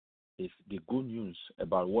is the good news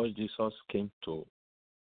about what Jesus came to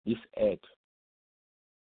this earth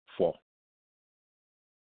for.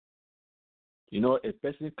 A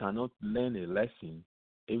person cannot learn a lesson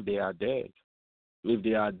if they are dead. If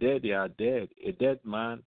they are dead, they are dead. A dead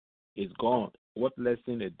man is gone. What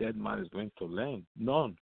lesson a dead man is going to learn?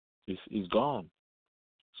 None. It's gone.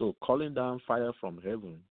 So calling down fire from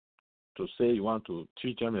heaven to say you want to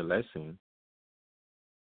teach them a lesson,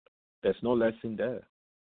 there's no lesson there.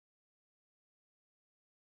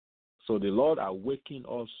 So the Lord awaken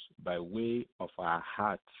us by way of our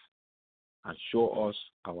hearts and show us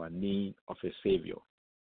our need of a Savior.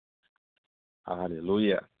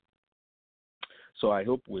 Hallelujah. So I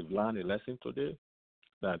hope we've learned a lesson today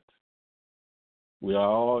that we are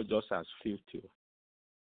all just as filthy.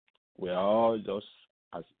 We are all just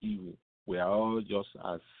as evil. We are all just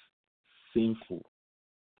as sinful.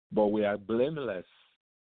 But we are blameless.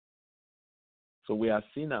 So we are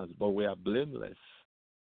sinners, but we are blameless.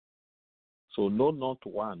 So no, not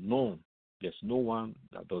one. No, there's no one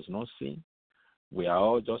that does not sin. We are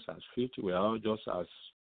all just as filthy. We are all just as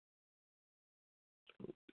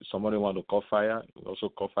somebody want to call fire, we also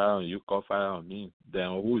call fire on you, call fire on me. Then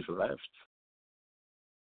who is left?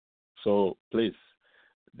 So please,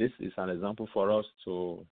 this is an example for us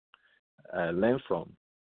to learn from.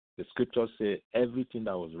 The scriptures say everything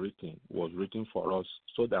that was written for us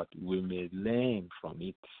so that we may learn from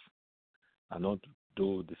it and not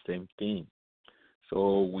do the same thing.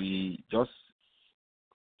 So we just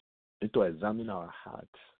need to examine our hearts.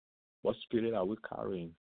 What spirit are we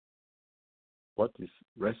carrying? What is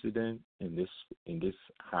resident in this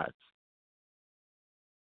heart?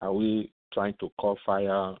 Are we trying to call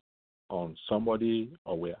fire on somebody,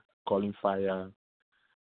 or we are calling fire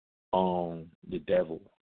on the devil?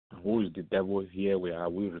 Who is the devil here? Where are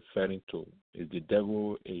we referring to? Is the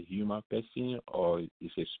devil a human person or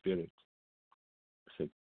is a spirit?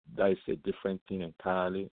 That is a different thing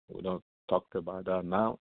entirely. We don't talk about that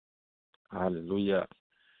now. Hallelujah.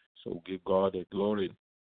 So give God the glory.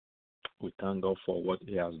 We thank God for what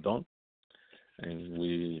He has done, and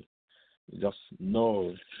we just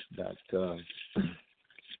know that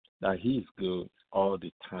that He is good all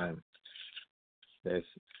the time. There's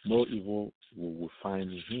no evil we will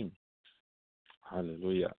find in Him.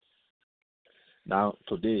 Hallelujah. Now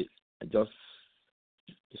today, the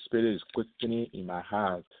Spirit is quickening in my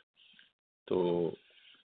heart to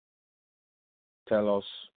tell us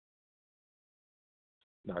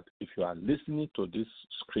that if you are listening to this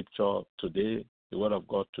scripture today, the Word of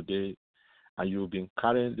God today, and you've been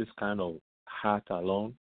carrying this kind of heart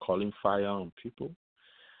along, calling fire on people,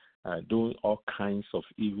 doing all kinds of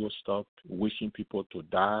evil stuff, wishing people to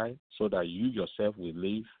die so that you yourself will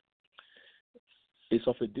live, it's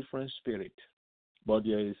of a different spirit. But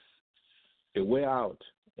there is a way out.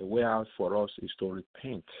 A way out for us is to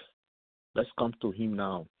repent. Let's come to Him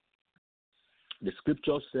now. The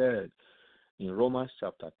scripture said in Romans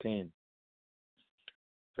chapter 10,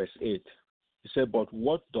 verse 8, it said, but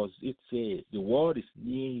what does it say? The word is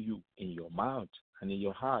near you, in your mouth and in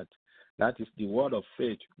your heart. That is the word of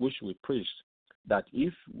faith which we preach, that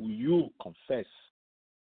if you confess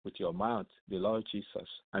with your mouth the Lord Jesus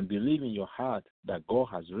and believe in your heart that God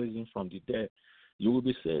has risen from the dead, you will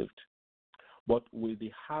be saved. But with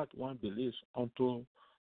the heart one believes unto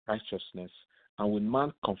righteousness, and with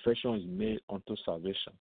man confession is made unto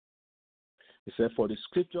salvation. He said, for the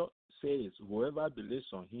scripture says, whoever believes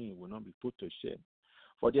on Him will not be put to shame.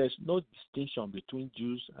 For there is no distinction between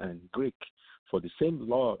Jews and Greek, for the same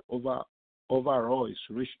Lord over all is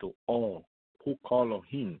rich to all who call on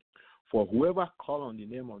Him. For whoever call on the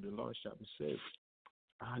name of the Lord shall be saved.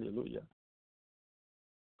 Hallelujah.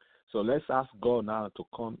 So let's ask God now to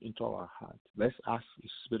come into our heart. Let's ask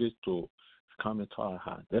His Spirit to come into our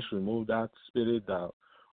heart. Let's remove that spirit that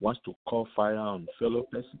wants to call fire on fellow,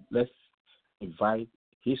 let's invite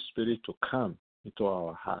His Spirit to come into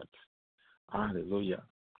our hearts. Hallelujah.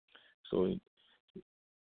 So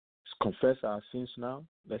let's confess our sins now.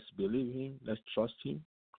 Let's believe Him. Let's trust Him.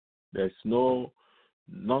 There's no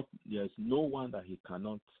one that He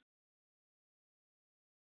cannot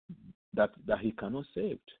He cannot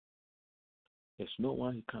save. There's no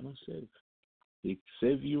one He cannot save. He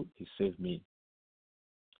saved you. He saved me.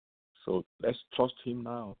 So let's trust Him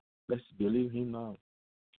now. Let's believe Him now.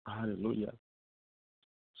 Hallelujah.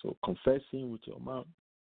 So confess Him with your mouth.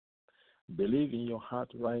 Believe in your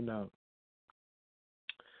heart right now.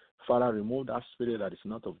 Father, remove that spirit that is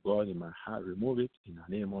not of God in my heart. Remove it in the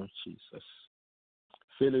name of Jesus.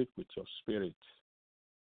 Fill it with your spirit.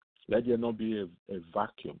 Let there not be a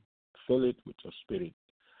vacuum. Fill it with your spirit.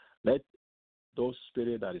 Let those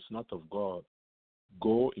spirit that is not of God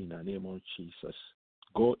go in the name of Jesus.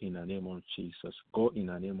 Go in the name of Jesus. Go in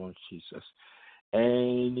the name of Jesus.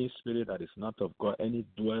 Any spirit that is not of God, any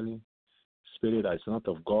dwelling spirit that is not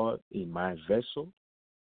of God in my vessel,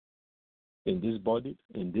 in this body,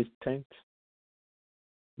 in this tent,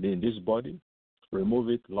 in this body, remove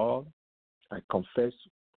it, Lord. I confess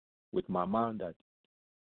with my mouth that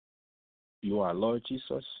you are Lord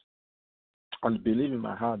Jesus, and believe in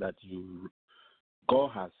my heart that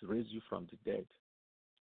God has raised you from the dead.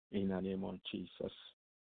 In the name of Jesus.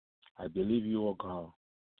 I believe you, O God.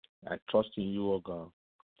 I trust in you, O God.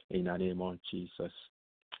 In the name of Jesus.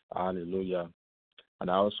 Hallelujah. And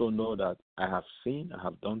I also know that I have sinned, I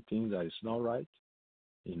have done things that is not right.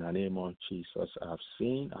 In the name of Jesus. I have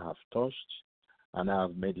sinned, I have touched, and I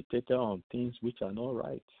have meditated on things which are not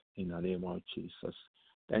right. In the name of Jesus.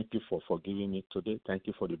 Thank you for forgiving me today. Thank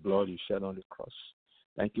you for the blood you shed on the cross.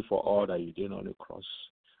 Thank you for all that you did on the cross.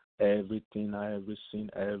 Everything, every sin,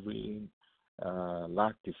 every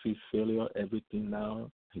lack, defeat, failure, everything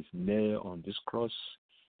now is nailed on this cross.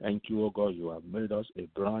 Thank you, O God. You have made us a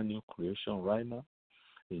brand new creation right now,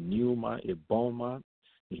 a new man, a born man,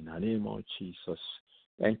 in the name of Jesus.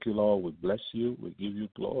 Thank you, Lord. We bless you. We give you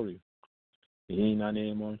glory. In the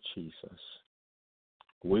name of Jesus.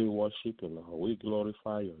 We worship you, Lord. We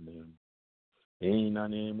glorify your name. In the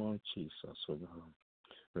name of Jesus, O God.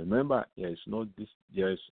 Remember,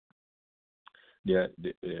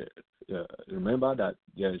 remember that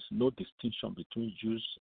there is no distinction between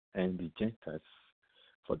Jews and the Gentiles.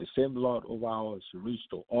 For the same Lord over all is rich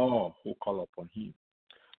to all who call upon Him.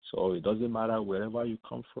 So it doesn't matter wherever you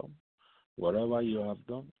come from, whatever you have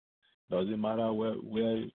done. Doesn't matter where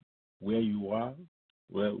you are,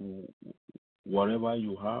 whatever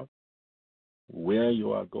you have, where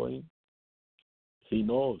you are going. He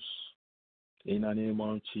knows. In the name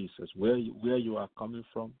of Jesus, where you are coming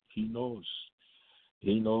from, He knows.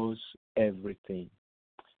 He knows everything.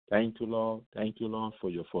 Thank you, Lord. Thank you, Lord,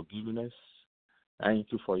 for your forgiveness.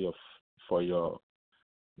 Thank you for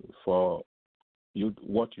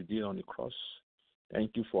what you did on the cross.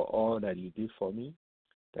 Thank you for all that you did for me.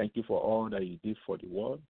 Thank you for all that you did for the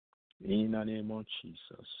world. In the name of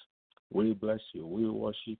Jesus, we bless you. We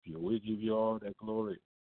worship you. We give you all the glory.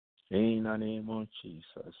 In the name of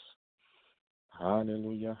Jesus.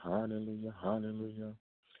 Hallelujah, hallelujah, hallelujah.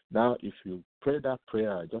 Now, if you pray that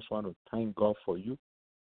prayer, I just want to thank God for you.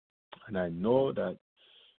 And I know that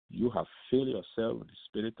you have filled yourself with the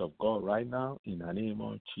Spirit of God right now in the name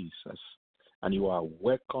of Jesus. And you are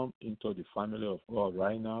welcome into the family of God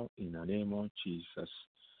right now in the name of Jesus.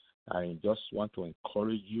 I just want to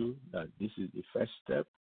encourage you that this is the first step.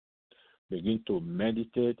 Begin to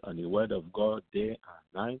meditate on the Word of God day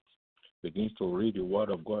and night. Begin to read the Word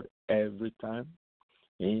of God every time.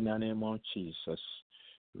 In the name of Jesus.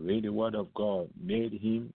 Read the Word of God. Made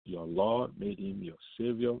Him your Lord, made Him your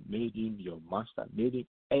Savior, made Him your Master, made Him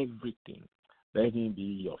everything. Let Him be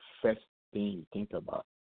your first thing you think about.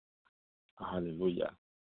 Hallelujah.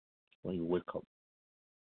 When you wake up.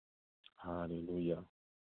 Hallelujah.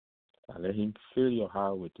 And let Him fill your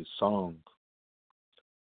heart with a song.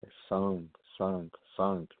 A song.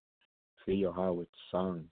 Fill your heart with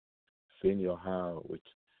song. Fill your heart with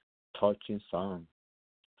touching song.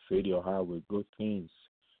 Fill your heart with good things.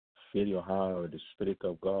 Fill your heart with the Spirit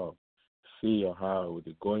of God. Fill your heart with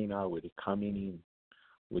the going out, with the coming in,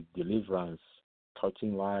 with deliverance,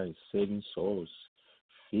 touching lives, saving souls.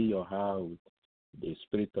 Fill your heart with the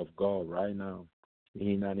Spirit of God right now,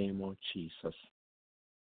 in the name of Jesus.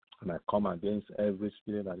 And I come against every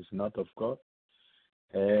spirit that is not of God,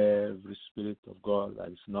 every spirit of God that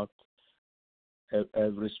is not,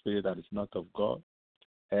 every spirit that is not of God,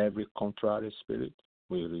 every contrary spirit,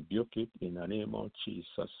 we rebuke it in the name of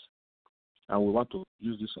Jesus. And we want to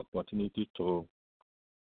use this opportunity to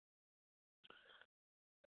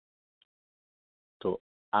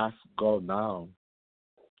Ask God now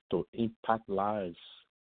to impact lives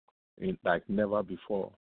like never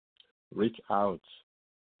before. Reach out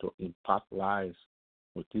to impact lives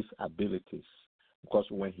with his abilities. Because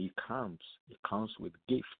when he comes with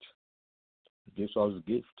gift. He gives us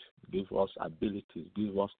gift, gives us abilities,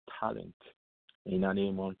 gives us talent in the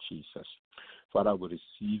name of Jesus. Father, we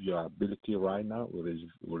receive your ability right now. We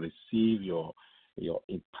receive your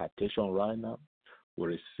impartation right now.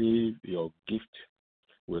 We receive your gift.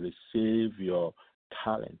 We receive your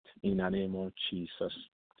talent in the name of Jesus.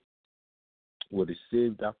 We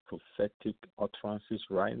receive that prophetic utterances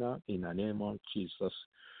right now in the name of Jesus.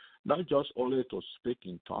 Not just only to speak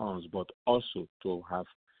in tongues, but also to have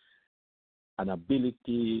an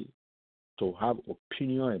ability to have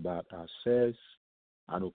opinion about ourselves,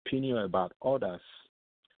 an opinion about others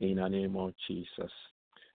in the name of Jesus.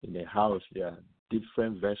 In the house, there are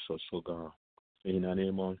different vessels, oh God, in the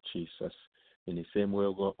name of Jesus. In the same way,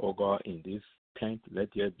 oh God, in this tent, let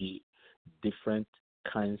there be different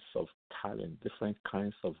kinds of talent, different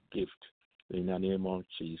kinds of gift in the name of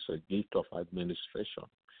Jesus. Gift of administration,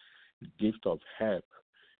 gift of help,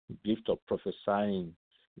 gift of prophesying,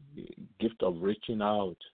 gift of reaching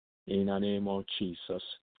out in the name of Jesus.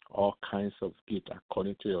 All kinds of gift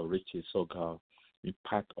according to your riches, oh God.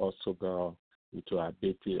 Impact us, oh God, with your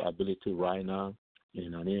ability right now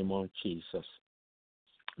in the name of Jesus.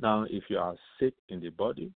 Now, if you are sick in the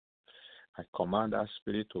body, I command that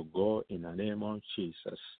spirit to go in the name of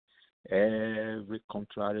Jesus. Every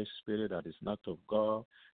contrary spirit that is not of God,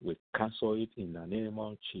 we cancel it in the name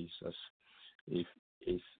of Jesus. If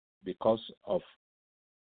it's because of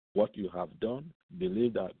what you have done,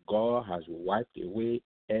 believe that God has wiped away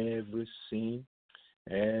every sin,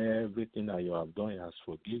 everything that you have done. He has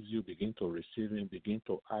forgiven you. Begin to receive Him. Begin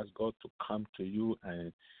to ask God to come to you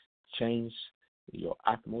and change your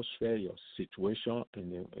atmosphere, your situation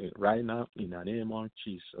right now in the name of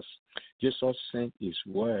Jesus. Jesus sent His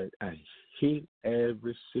word and healed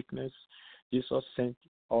every sickness. Jesus sent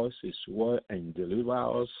us His word and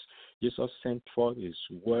delivered us. Jesus sent forth His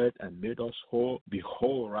word and made us whole. Be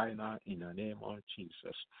whole right now in the name of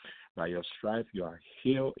Jesus. By your stripe, you are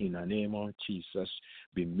healed in the name of Jesus.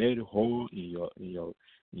 Be made whole in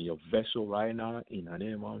your vessel right now in the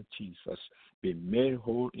name of Jesus. Be made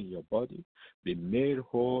whole in your body. Be made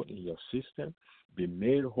whole in your system. Be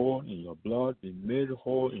made whole in your blood. Be made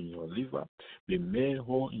whole in your liver. Be made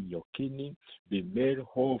whole in your kidney. Be made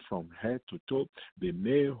whole from head to toe. Be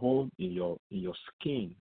made whole in your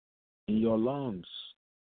skin, in your lungs,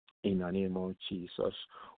 in the name of Jesus.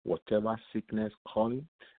 Whatever sickness calling,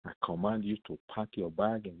 I command you to pack your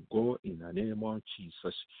bag and go in the name of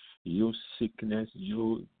Jesus. You sickness,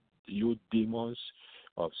 you demons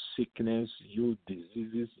of sickness, you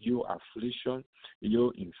diseases, you affliction,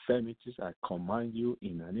 you infirmities, I command you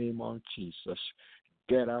in the name of Jesus.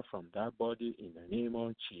 Get out from that body in the name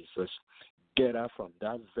of Jesus. Get out from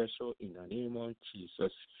that vessel in the name of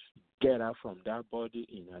Jesus. Get out from that body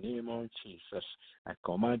in the name of Jesus. I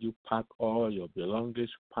command you, pack all your belongings,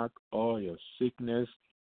 pack all your sickness,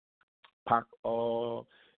 pack all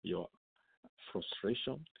your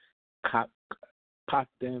frustration, pack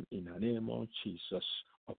them in the name of Jesus.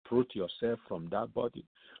 Uproot yourself from that body.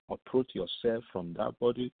 Uproot yourself from that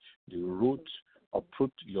body. The root,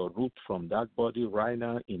 uproot your root from that body right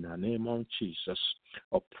now in the name of Jesus.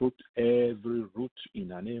 Uproot every root in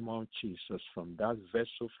the name of Jesus from that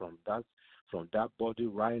vessel, from that body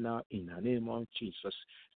right now in the name of Jesus.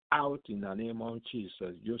 Out in the name of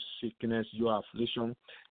Jesus. Your sickness, your affliction,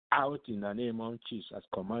 out in the name of Jesus.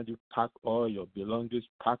 Command you, pack all your belongings,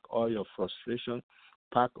 pack all your frustration,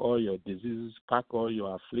 pack all your diseases, pack all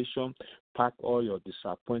your affliction, pack all your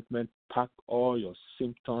disappointment, pack all your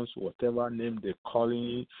symptoms, whatever name they're calling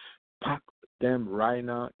you, pack them right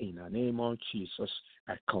now in the name of Jesus.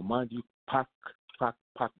 I command you, pack.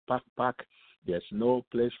 There's no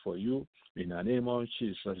place for you in the name of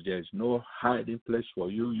Jesus. There's no hiding place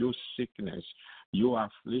for you. Your sickness, your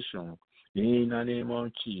affliction, in the name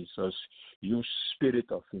of Jesus. You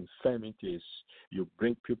spirit of infirmities, you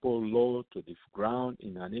bring people low to the ground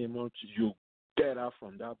in the name of Jesus. You get out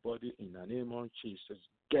from that body in the name of Jesus.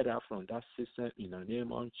 Get out from that system in the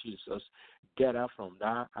name of Jesus. Get out from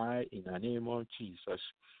that eye in the name of Jesus.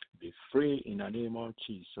 Be free in the name of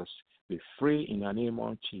Jesus. Be free in the name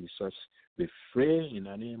of Jesus. Be free in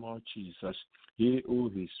the name of Jesus. He who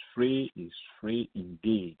is free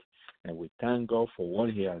indeed. And we thank God for what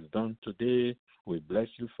He has done today. We bless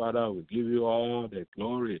you, Father. We give you all the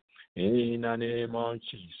glory in the name of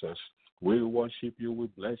Jesus. We worship you. We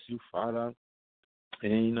bless you, Father.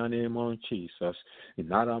 In the name of Jesus,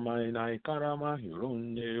 Inarama Inaikarama,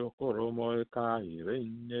 Hirunde Yokoromo Eka,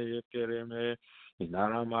 Irene Kereme,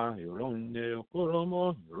 Inarama, Hirunde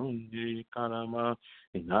Yokoromo, Hirunde Karama,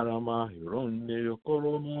 Inarama, Hirunde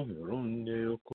Yokoromo, Hirunde